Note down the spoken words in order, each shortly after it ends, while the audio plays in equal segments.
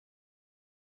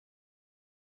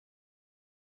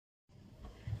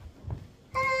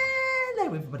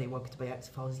Hello everybody, welcome to my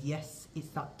X-Files. Yes, it's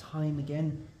that time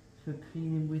again for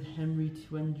cleaning with Henry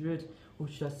 200, or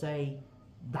should I say,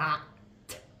 that.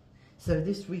 So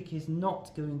this week is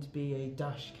not going to be a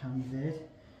dash cam vid.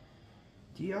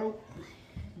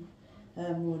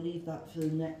 We'll leave that for the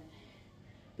next,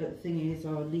 but the thing is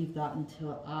I'll leave that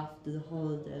until after the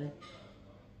holiday.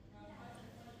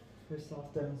 First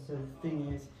half done, so the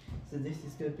thing is, so this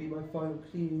is going to be my final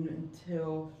clean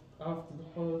until after the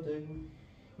holiday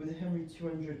with the Henry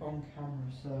 200 on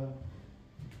camera. So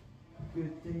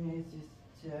good thing is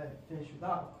to finish with that.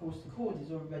 Of course the cord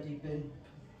has already been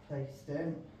placed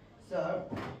in, so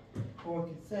all I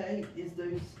can say is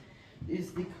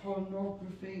the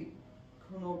chronography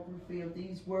of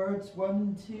these words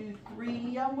 1, 2,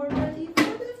 3, and we're ready for the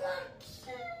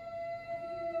vacuum.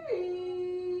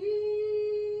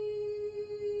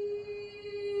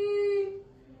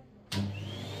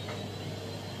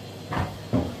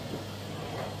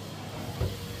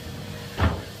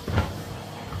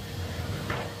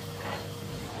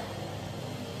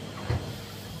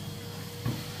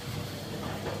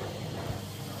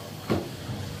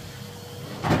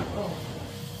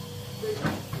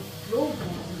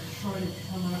 Trying to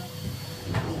come up.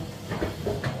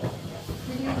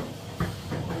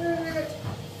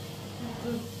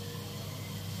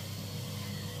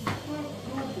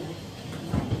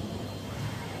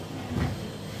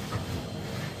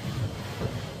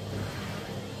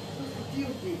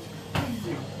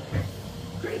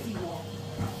 Crazy walk.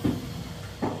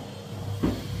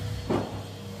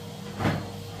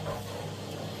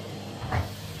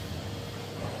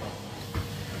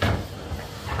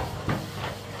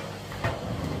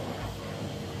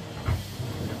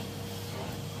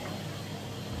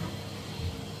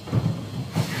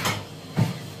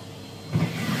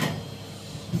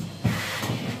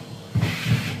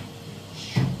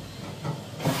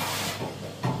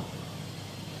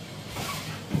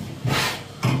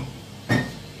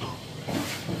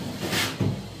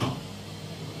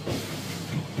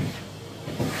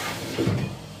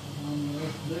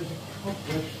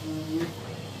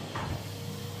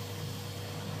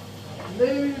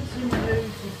 Loads and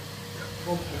loads of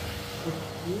cobwebs.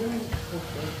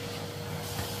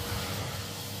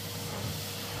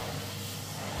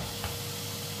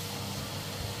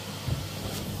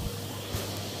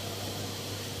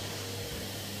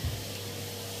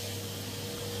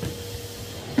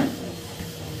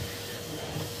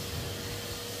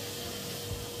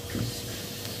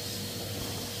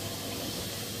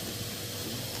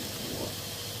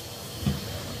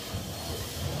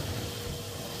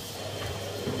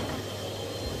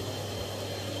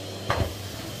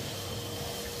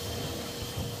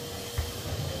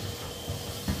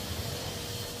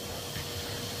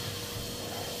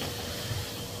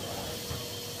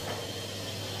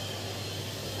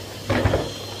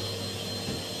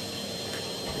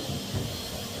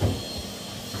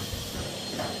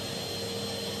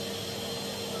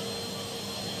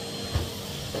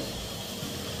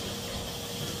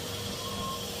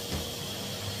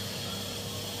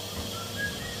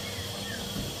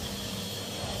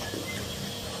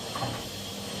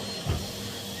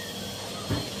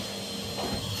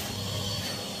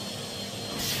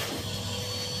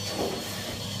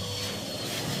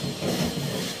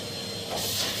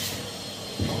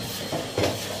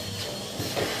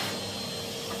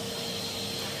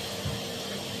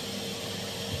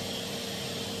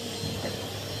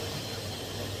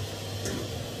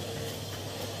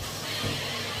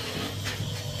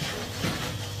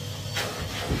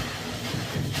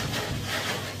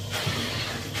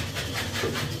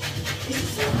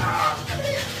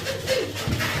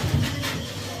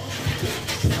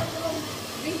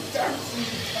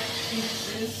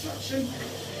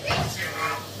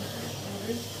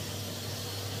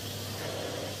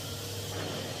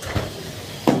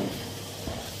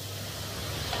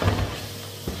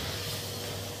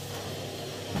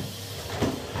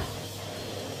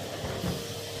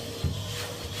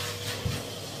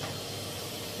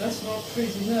 That's not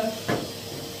crazy enough.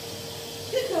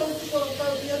 You can't forget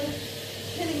about the other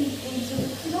killing points of the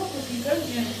chronography, don't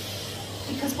you?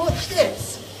 Because watch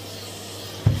this.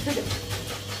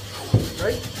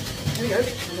 Right, here we go.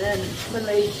 And then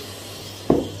suddenly.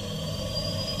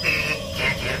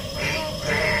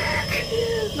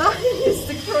 That is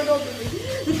the chronography.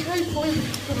 The true point of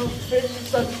the chronography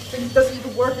is that thing doesn't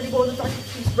even work anymore. The fact that it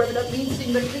keeps revving up means the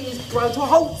thing is ground to a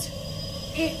halt.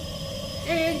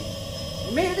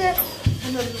 Made it,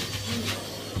 and then,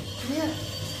 yeah,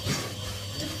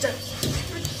 just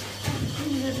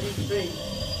everything.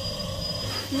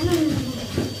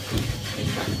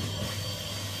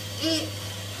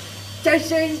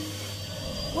 Testing.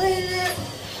 Wait.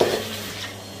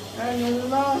 And the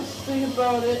last thing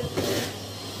about it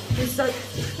is that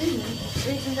thing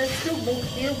is there's still more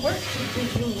clear work to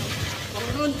do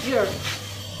on here.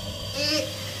 It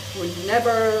would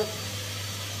never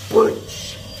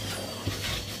budge.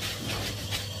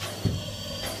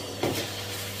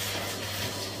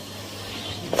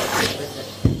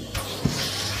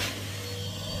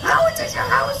 How does your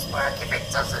house work if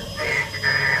it doesn't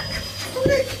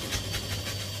work?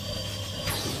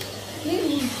 You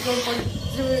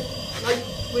do it like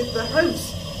with the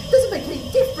house. It doesn't make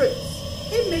any difference.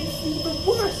 It makes it even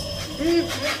worse. It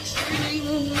makes it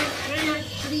even worse than it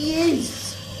actually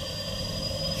is.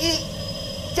 It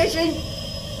doesn't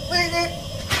work.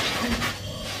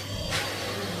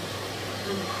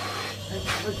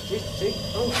 This thing,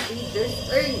 don't see this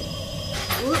thing.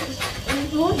 What's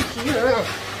going on here?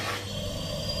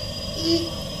 It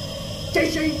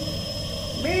doesn't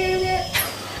work.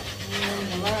 And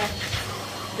the last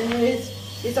thing is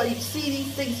that you see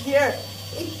these things here.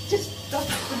 It just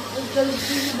doesn't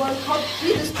do my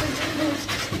computer's principles.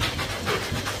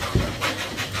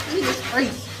 See this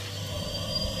place.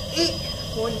 It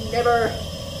will never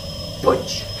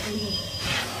budge.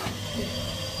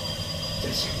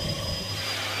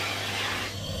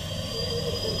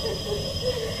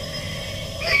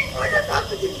 It would have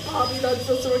happened in Babylon,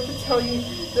 so I can tell you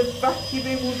the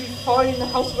vacuuming will be fine, the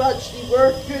house will actually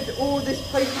work good, all this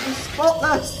place will be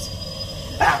spotless.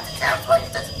 How does that work?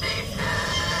 It doesn't mean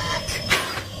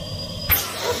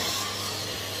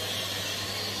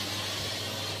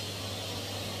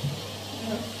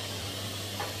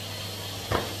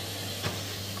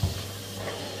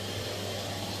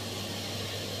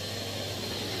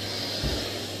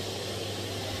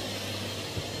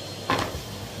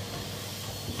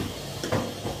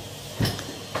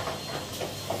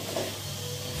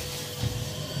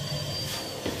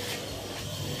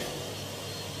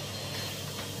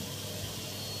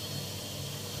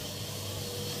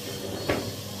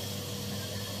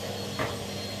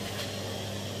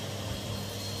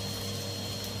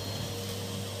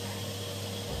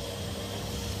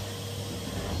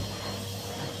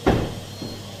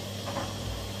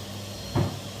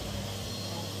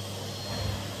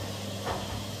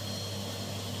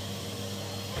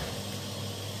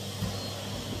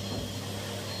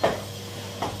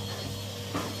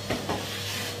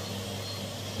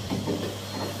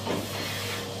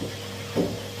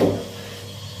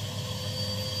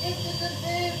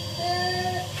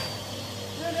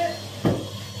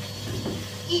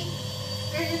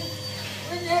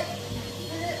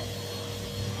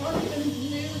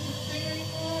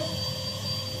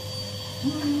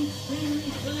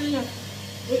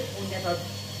it will never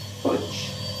budge.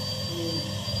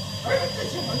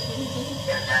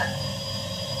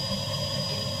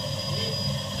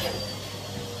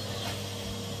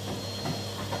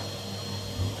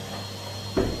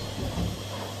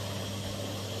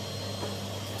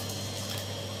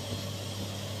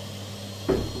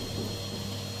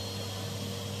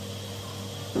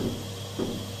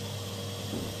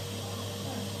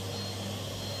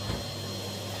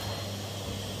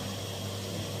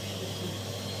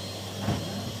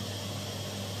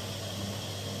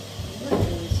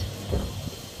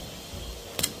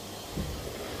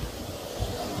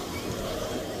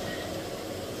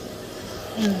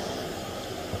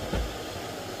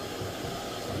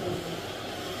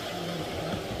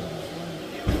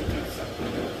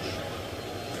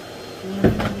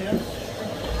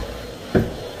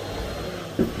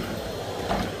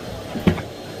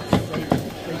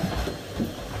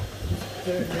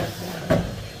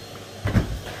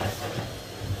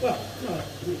 Well, no,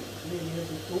 nearly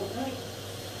every fortnight.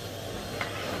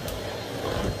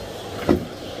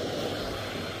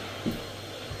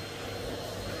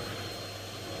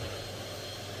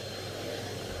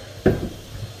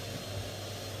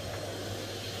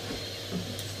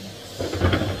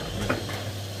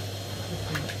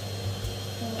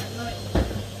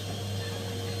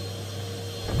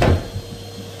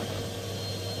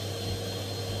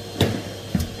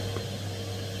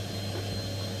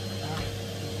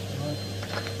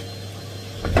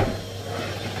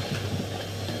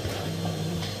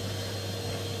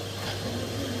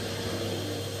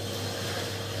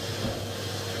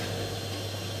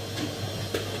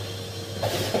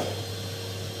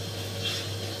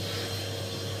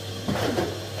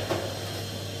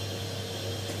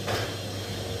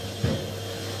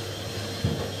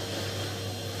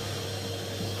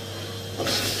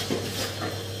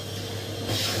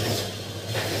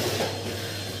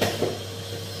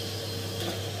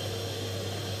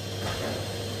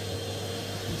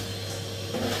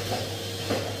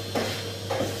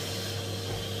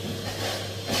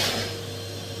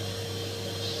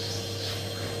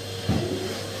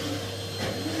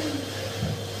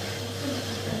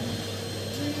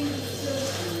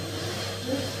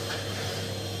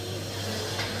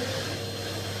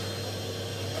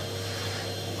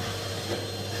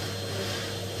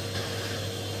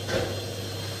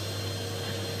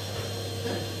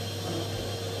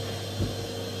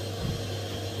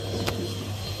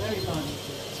 very lightly.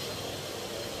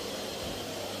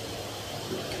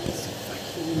 Just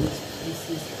vacuum these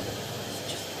pieces.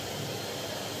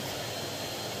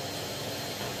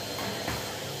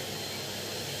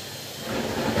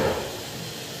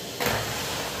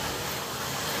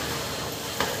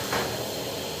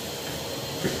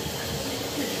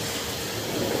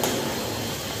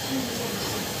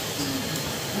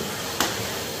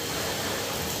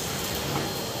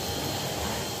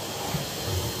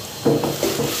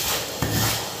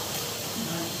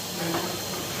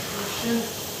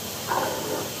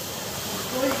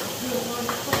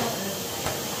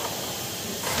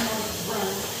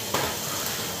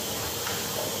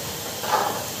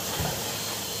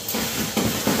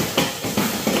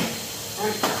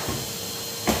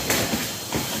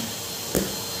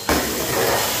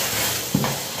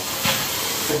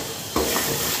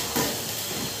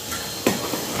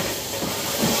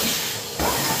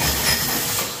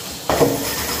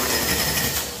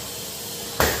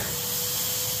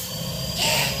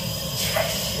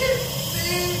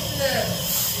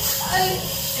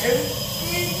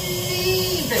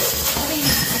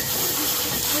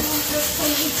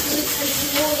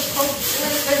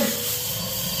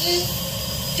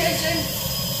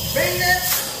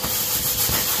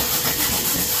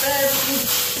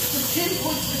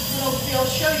 I'll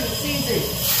show you, it's easy.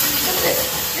 Look at it.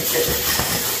 It's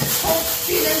just whole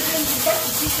steam engine, the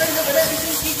bucket keeps going up and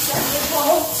everything keeps going to the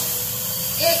hole.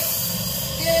 It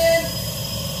in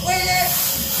with it.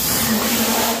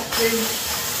 Nothing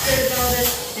good about it.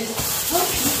 It's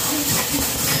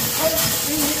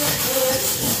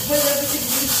when everything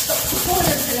needs stuck to go and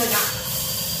everything like that.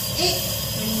 It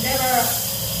will never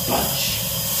budge.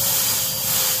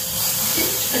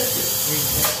 It's just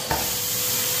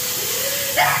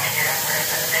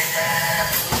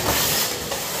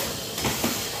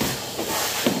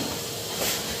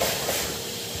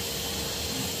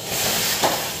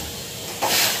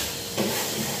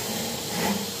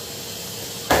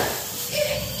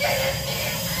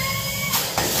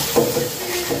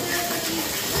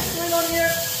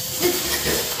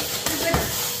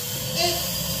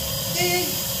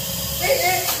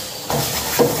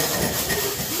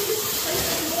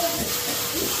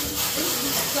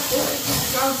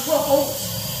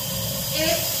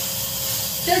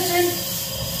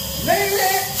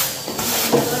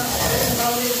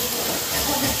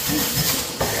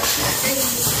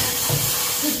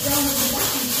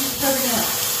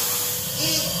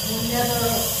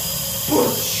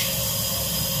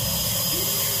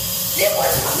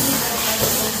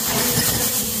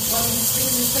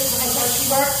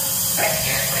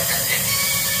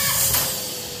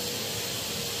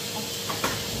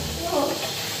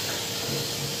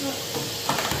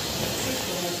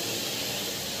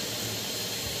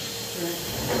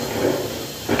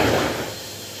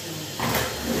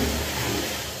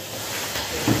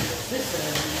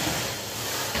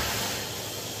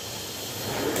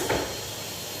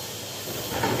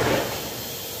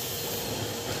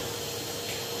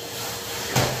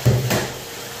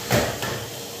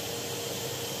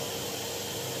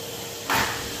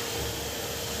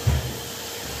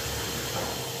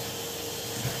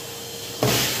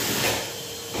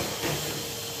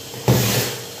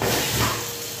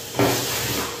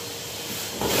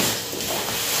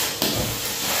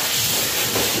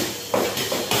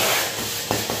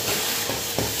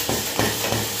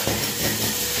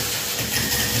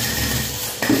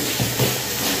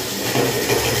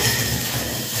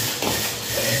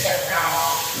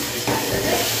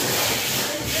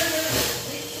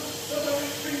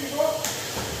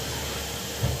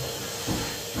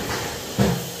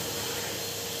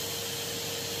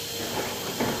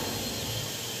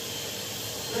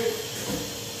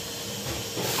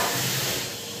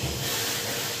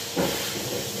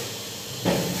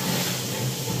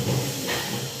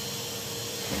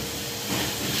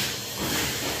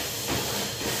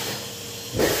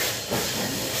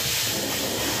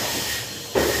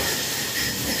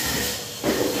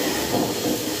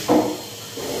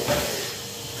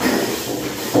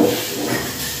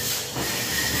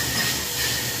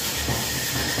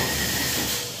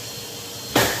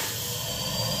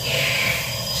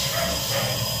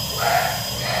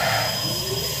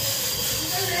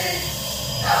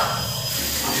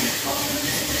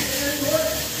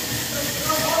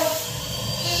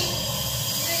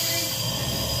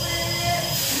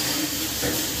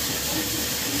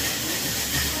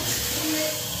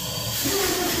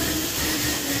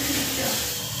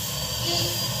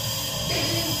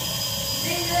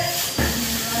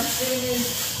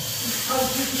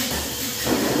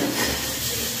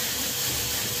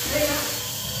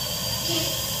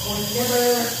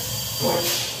never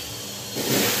push.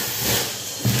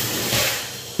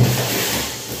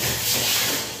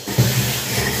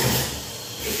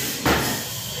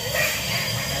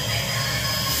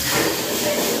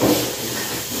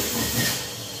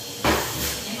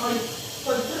 put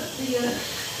the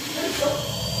pencil,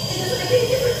 it doesn't make any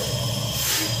difference.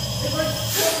 If I put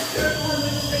the third one, it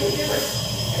doesn't make any difference.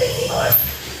 And it's hard.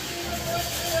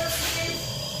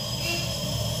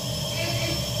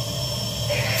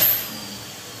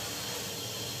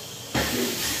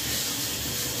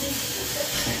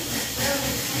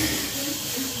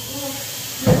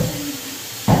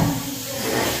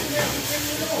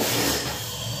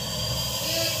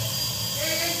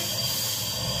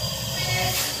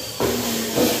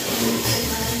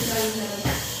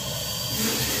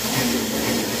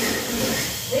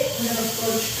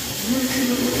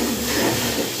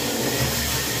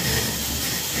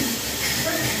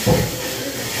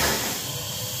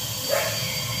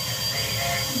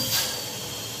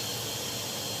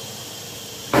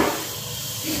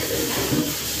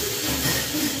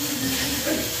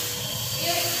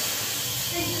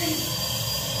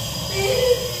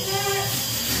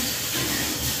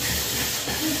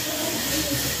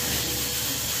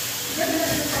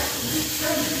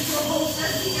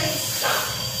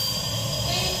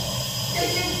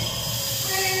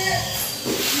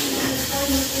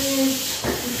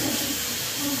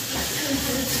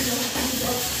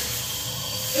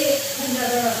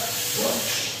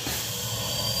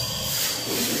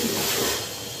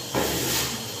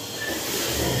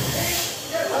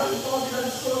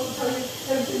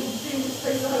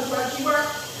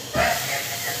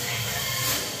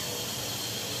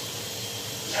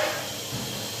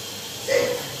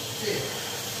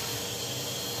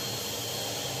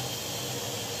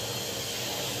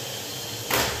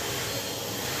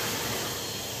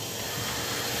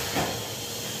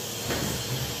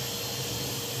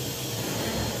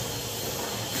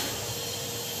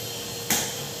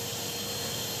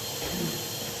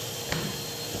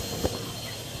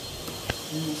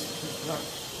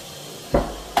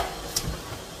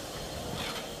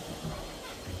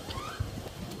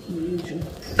 Usual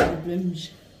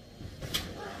problems.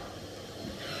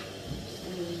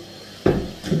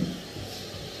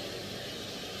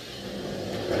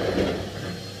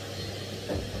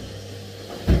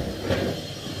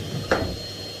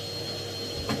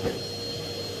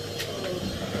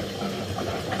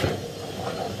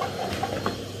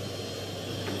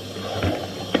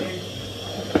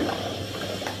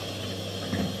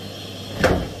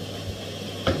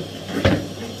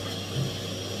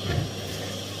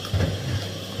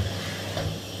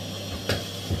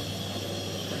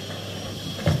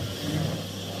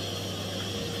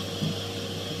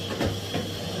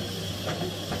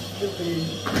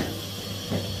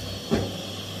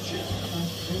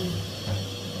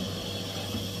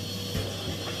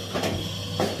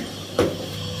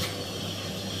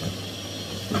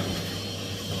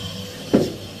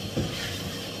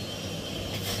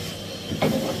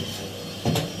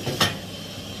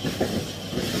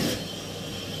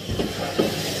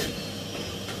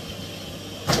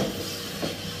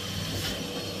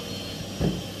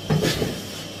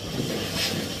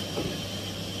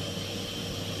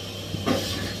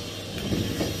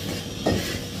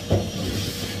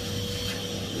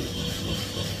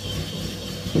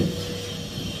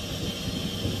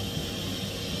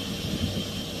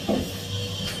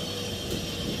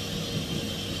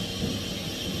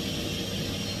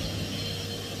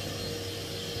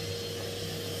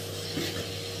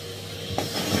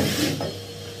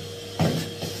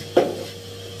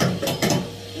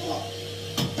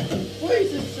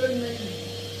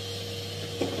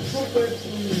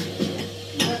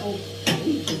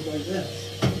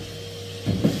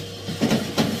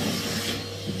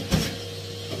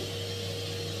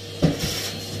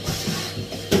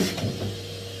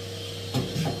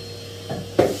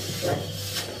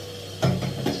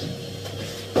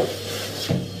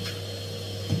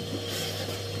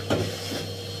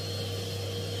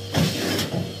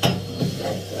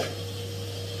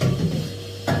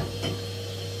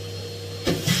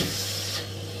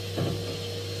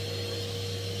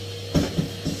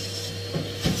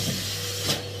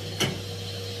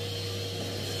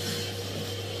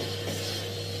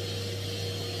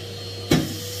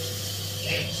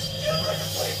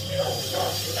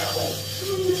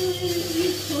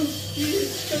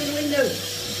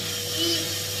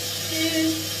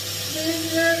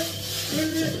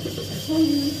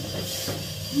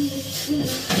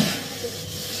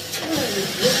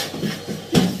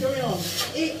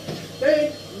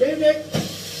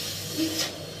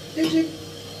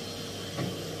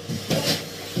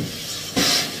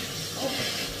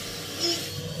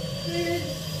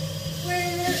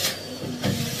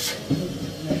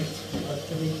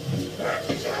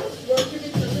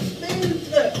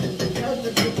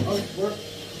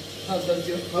 How does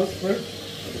your housework?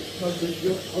 How does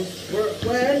your house work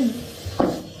when?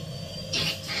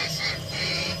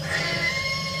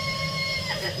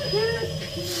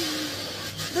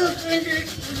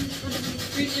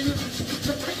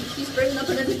 He's bringing up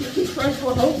and everything keeps trying to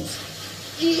hold.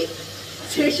 Eat,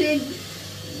 fishing,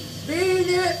 doing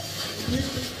it.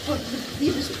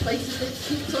 Leave this place that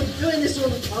keeps on doing this all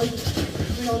the time.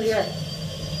 Bring on here.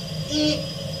 Eat,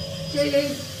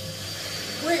 fishing,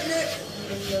 waiting it.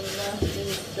 And the last thing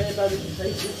is spare by the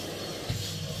places.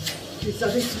 This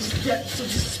is depths of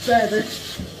despair.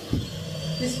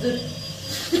 This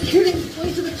the killing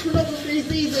point of the chronography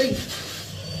is easy.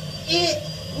 It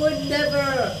would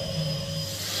never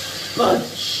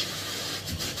budge.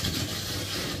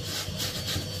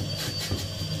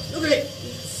 Look at it.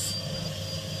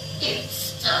 It's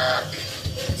stuck.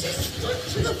 It's just stuck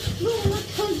to the floor. I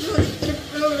can't do it.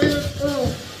 Oh.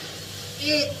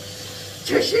 It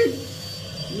Tishin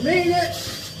made it.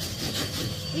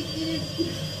 It did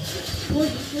it. What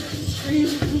scream?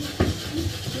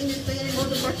 Thing anymore.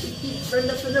 The bucket keeps burned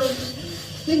up and over.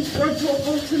 Things run to a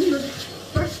halt in the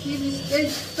basket is dead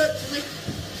stuck to the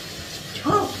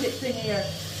carpet thing here.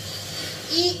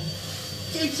 Eat,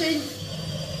 kitchen,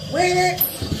 wait it.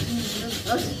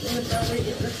 That's the thing about it,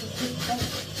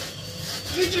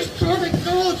 you just can't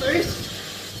ignore this.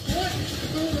 What is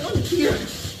going on here?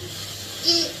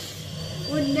 It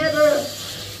would never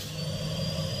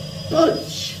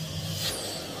budge.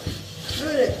 Look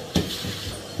at it.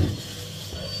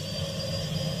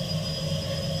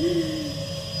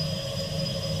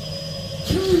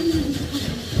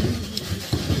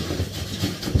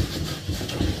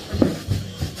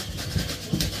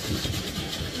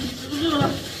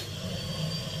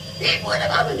 It would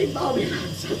have happened in Barbie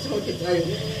Lands, that's all I can tell you.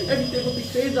 Everything would be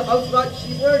staying in the house like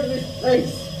she were in this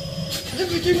place.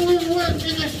 Everything would work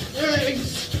in this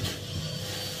place.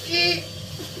 It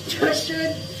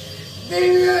doesn't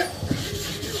matter.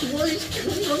 What is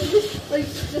coming on this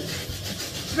place? Just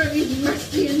very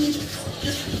messy and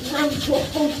just round to a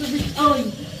halt every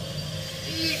time.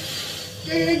 It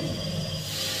did.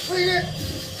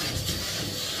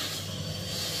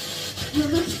 The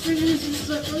last thing is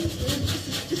that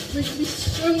this makes me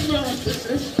so mad, this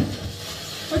is.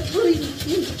 I can't even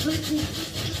think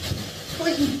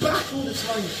fighting back all the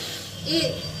time.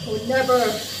 It will never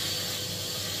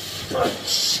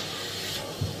budge.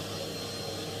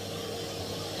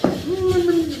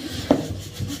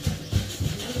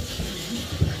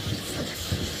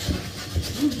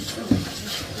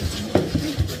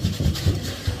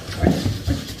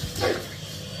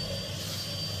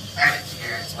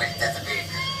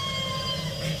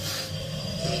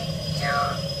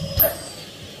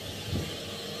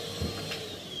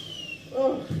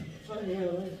 Oh, funny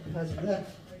how that's enough.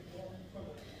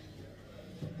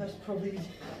 That's probably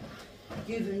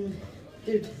giving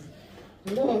did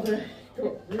a lot of it,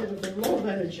 got rid of a lot of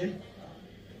energy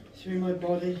through my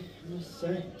body, I must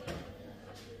say.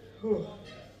 Oh.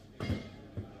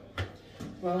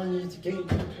 Well, I need to gain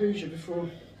composure before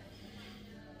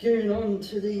going on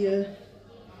to the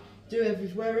do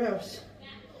everywhere else.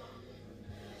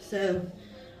 So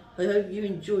I hope you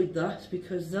enjoyed that,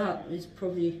 because that is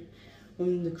probably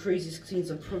one of the craziest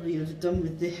things I probably have done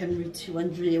with the Henry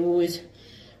 200. It always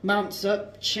mounts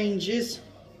up, changes.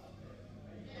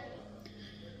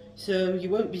 So you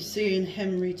won't be seeing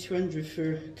Henry 200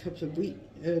 for a couple of weeks,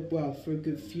 well, for a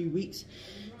good few weeks,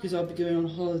 because I'll be going on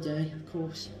holiday, of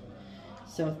course,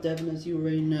 South Devon, as you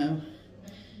already know.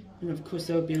 And of course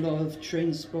there'll be a lot of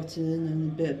train spotting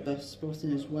and a bit of bus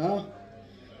spotting as well.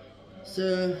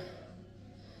 So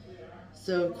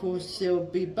of course they'll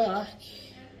be back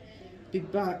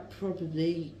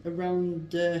probably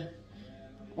around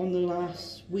on the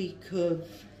last week of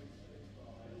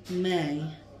May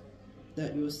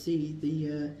that you'll see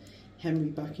the Henry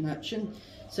back in action.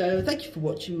 So thank you for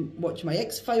watching my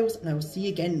X-Files, and I will see you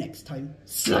again next time.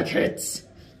 Slugheads!